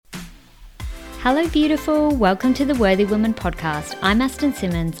Hello, beautiful. Welcome to the Worthy Woman podcast. I'm Aston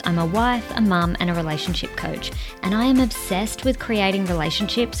Simmons. I'm a wife, a mum, and a relationship coach, and I am obsessed with creating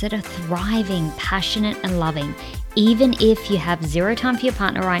relationships that are thriving, passionate, and loving. Even if you have zero time for your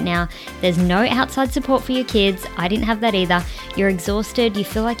partner right now, there's no outside support for your kids. I didn't have that either. You're exhausted. You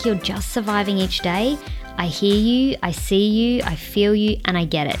feel like you're just surviving each day. I hear you, I see you, I feel you, and I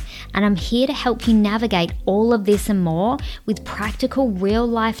get it. And I'm here to help you navigate all of this and more with practical real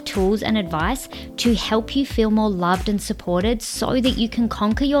life tools and advice to help you feel more loved and supported so that you can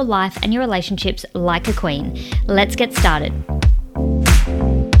conquer your life and your relationships like a queen. Let's get started.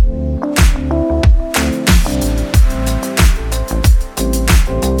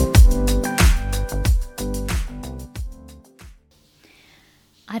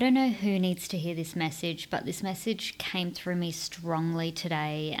 I don't know who needs to hear this message, but this message came through me strongly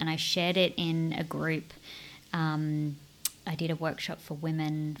today, and I shared it in a group. I did a workshop for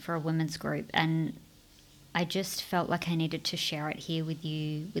women, for a women's group, and I just felt like I needed to share it here with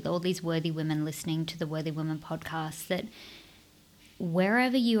you, with all these worthy women listening to the Worthy Women podcast, that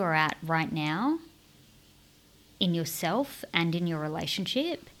wherever you are at right now, in yourself and in your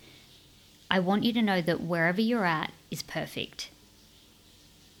relationship, I want you to know that wherever you're at is perfect.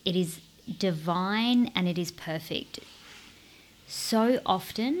 It is divine and it is perfect. So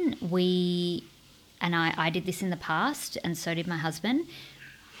often and I did this in the past, and so did my husband,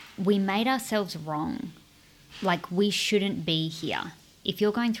 we made ourselves wrong. Like we shouldn't be here. If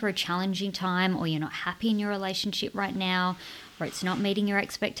you're going through a challenging time, or you're not happy in your relationship right now, or it's not meeting your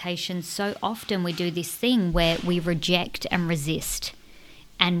expectations, so often we do this thing where we reject and resist,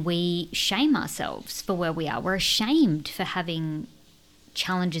 and we shame ourselves for where we are. We're ashamed for having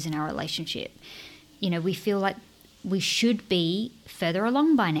challenges in our relationship. We feel like we should be further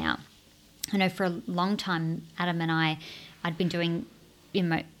along by now. I know for a long time, Adam and I'd been doing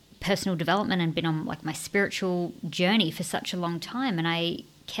my personal development and been on like my spiritual journey for such a long time. And I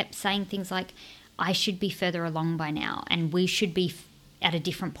kept saying things like, I should be further along by now, and we should be at a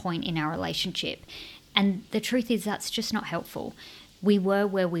different point in our relationship. And the truth is that's just not helpful. We were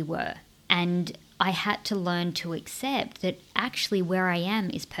where we were, and I had to learn to accept that actually where I am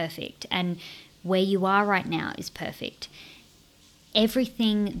is perfect, and where you are right now is perfect.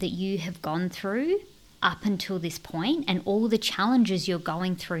 Everything that you have gone through up until this point and all the challenges you're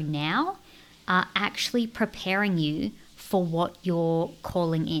going through now are actually preparing you for what you're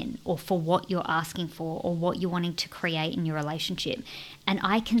calling in, or for what you're asking for, or what you're wanting to create in your relationship. And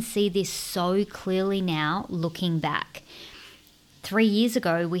I can see this so clearly now looking back. 3 years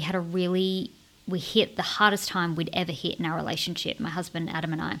ago, we hit the hardest time we'd ever hit in our relationship, my husband,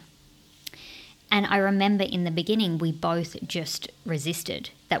 Adam, and I. And I remember in the beginning, we both just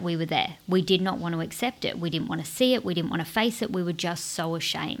resisted that we were there. We did not want to accept it. We didn't want to see it. We didn't want to face it. We were just so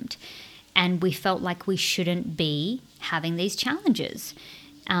ashamed. And we felt like we shouldn't be having these challenges.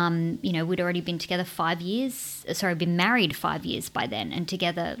 We'd already been together been married 5 years by then, and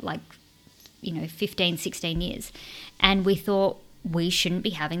together 15, 16 years. And we thought, we shouldn't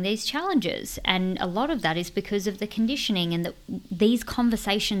be having these challenges. And a lot of that is because of the conditioning, and that these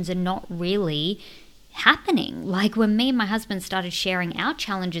conversations are not really happening. Like when me and my husband started sharing our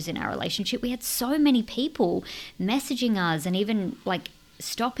challenges in our relationship, we had so many people messaging us and even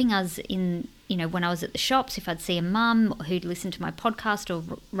stopping us in, when I was at the shops, if I'd see a mum who'd listened to my podcast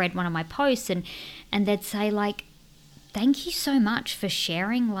or read one of my posts, and they'd say thank you so much for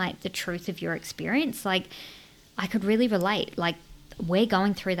sharing the truth of your experience. I could really relate. We're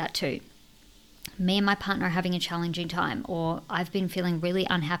going through that too. Me and my partner are having a challenging time, or I've been feeling really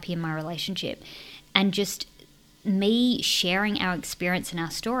unhappy in my relationship. And just me sharing our experience and our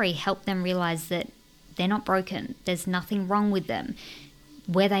story helped them realize that they're not broken. There's nothing wrong with them.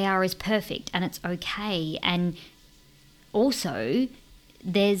 Where they are is perfect, and it's okay. And also,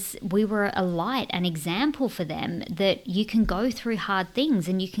 we were a light, an example for them that you can go through hard things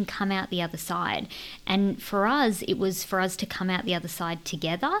and you can come out the other side. And for us, it was for us to come out the other side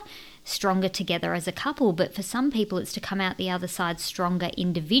together, stronger together as a couple. But for some people, it's to come out the other side stronger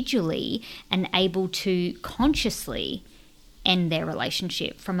individually and able to consciously end their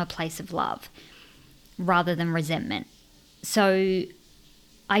relationship from a place of love rather than resentment. So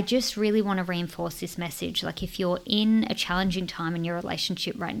I just really want to reinforce this message. If you're in a challenging time in your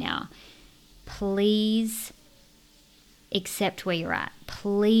relationship right now, please accept where you're at.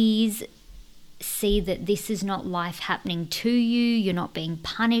 Please see that this is not life happening to you. You're not being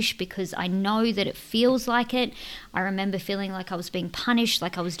punished, because I know that it feels like it. I remember feeling like I was being punished,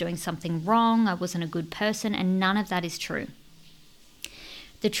 like I was doing something wrong, I wasn't a good person, and none of that is true.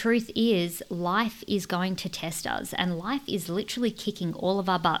 The truth is, life is going to test us, and life is literally kicking all of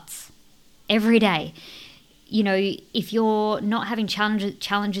our butts every day. You know, if you're not having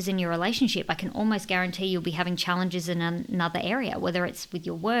challenges in your relationship, I can almost guarantee you'll be having challenges in another area, whether it's with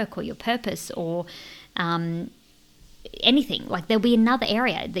your work or your purpose or anything. Like, there'll be another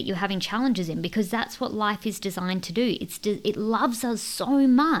area that you're having challenges in, because that's what life is designed to do. It loves us so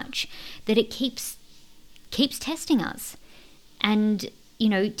much that it keeps testing us, and, you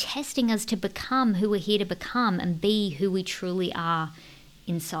know, testing us to become who we're here to become and be who we truly are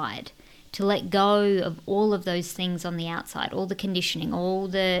inside. To let go of all of those things on the outside, all the conditioning, all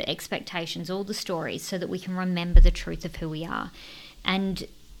the expectations, all the stories, so that we can remember the truth of who we are. And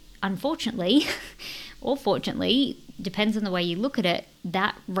unfortunately, or fortunately, depends on the way you look at it,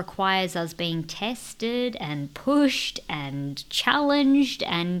 that requires us being tested and pushed and challenged,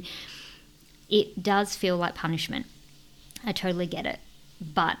 and it does feel like punishment. I totally get it.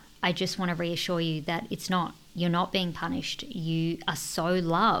 But I just want to reassure you that it's not. You're not being punished. You are so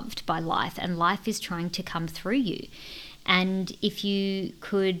loved by life, and life is trying to come through you. And if you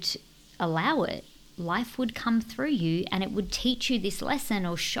could allow it, life would come through you, and it would teach you this lesson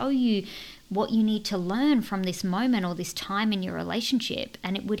or show you what you need to learn from this moment or this time in your relationship,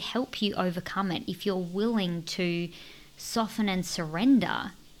 and it would help you overcome it if you're willing to soften and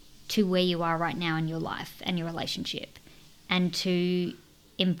surrender to where you are right now in your life and your relationship, and to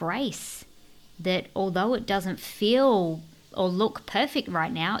embrace that although it doesn't feel or look perfect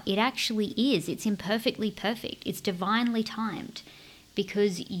right now, it actually is. It's imperfectly perfect. It's divinely timed,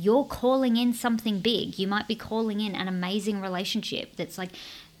 because you're calling in something big. You might be calling in an amazing relationship that's like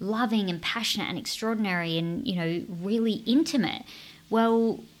loving and passionate and extraordinary and, you know, really intimate.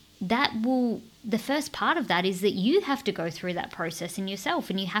 Well, the first part of that is that you have to go through that process in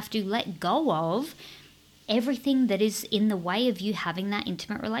yourself, and you have to let go of everything that is in the way of you having that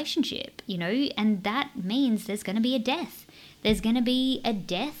intimate relationship, you know, and that means there's going to be a death. There's going to be a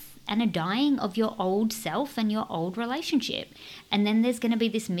death and a dying of your old self and your old relationship. And then there's going to be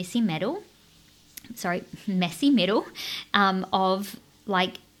this messy middle of,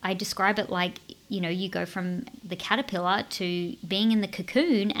 like, I describe it like, you know, you go from the caterpillar to being in the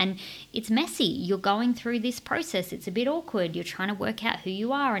cocoon, and it's messy. You're going through this process. It's a bit awkward. You're trying to work out who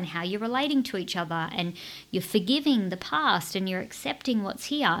you are and how you're relating to each other, and you're forgiving the past and you're accepting what's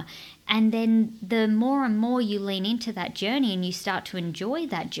here. And then the more and more you lean into that journey and you start to enjoy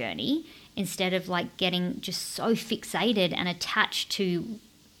that journey, instead of like getting just so fixated and attached to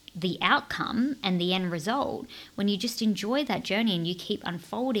the outcome and the end result, when you just enjoy that journey and you keep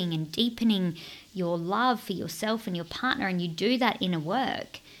unfolding and deepening your love for yourself and your partner, and you do that inner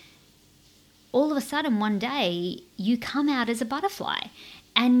work, all of a sudden one day you come out as a butterfly.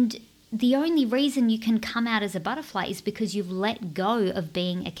 And the only reason you can come out as a butterfly is because you've let go of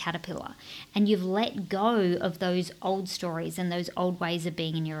being a caterpillar, and you've let go of those old stories and those old ways of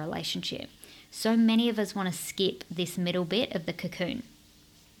being in your relationship. So many of us want to skip this middle bit of the cocoon,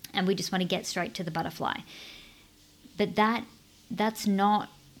 and we just want to get straight to the butterfly. But that's not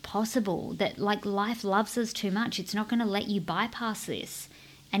possible. That, like, life loves us too much. It's not going to let you bypass this.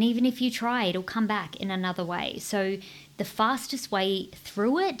 And even if you try, it'll come back in another way. So the fastest way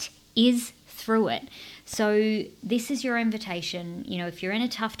through it is through it. So this is your invitation. You know, if you're in a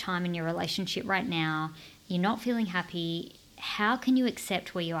tough time in your relationship right now, you're not feeling happy, how can you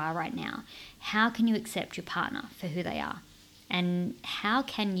accept where you are right now? How can you accept your partner for who they are? And how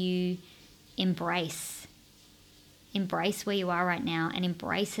can you embrace where you are right now, and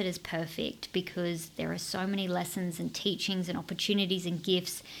embrace it as perfect, because there are so many lessons and teachings and opportunities and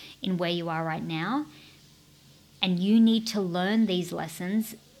gifts in where you are right now. And you need to learn these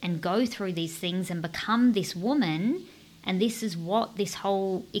lessons and go through these things and become this woman. And this is what this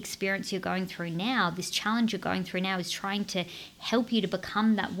whole experience you're going through now, this challenge you're going through now, is trying to help you to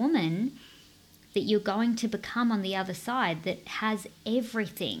become that woman that you're going to become on the other side, that has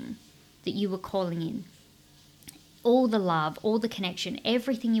everything that you were calling in. All the love, all the connection,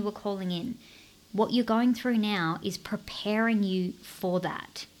 everything you were calling in. What you're going through now is preparing you for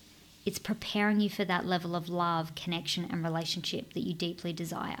that. It's preparing you for that level of love, connection, and relationship that you deeply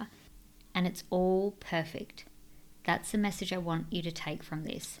desire. And it's all perfect. That's the message I want you to take from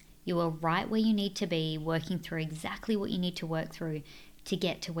this. You are right where you need to be, working through exactly what you need to work through to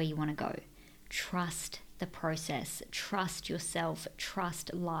get to where you want to go. Trust the process, trust yourself,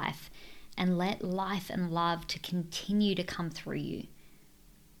 trust life, and let life and love to continue to come through you.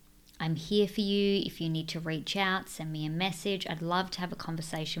 I'm here for you. If you need to reach out, send me a message. I'd love to have a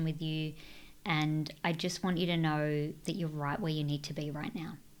conversation with you. And I just want you to know that you're right where you need to be right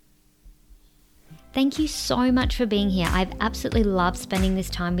now. Thank you so much for being here. I've absolutely loved spending this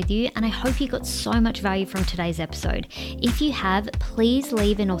time with you, and I hope you got so much value from today's episode. If you have, please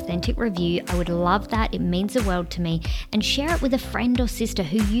leave an authentic review. I would love that. It means the world to me. And share it with a friend or sister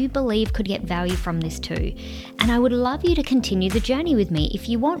who you believe could get value from this too. And I would love you to continue the journey with me. If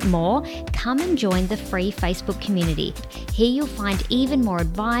you want more, come and join the free Facebook community. Here you'll find even more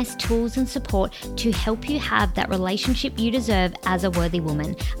advice, tools, and support to help you have that relationship you deserve as a worthy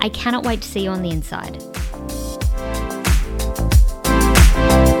woman. I cannot wait to see you on the inside.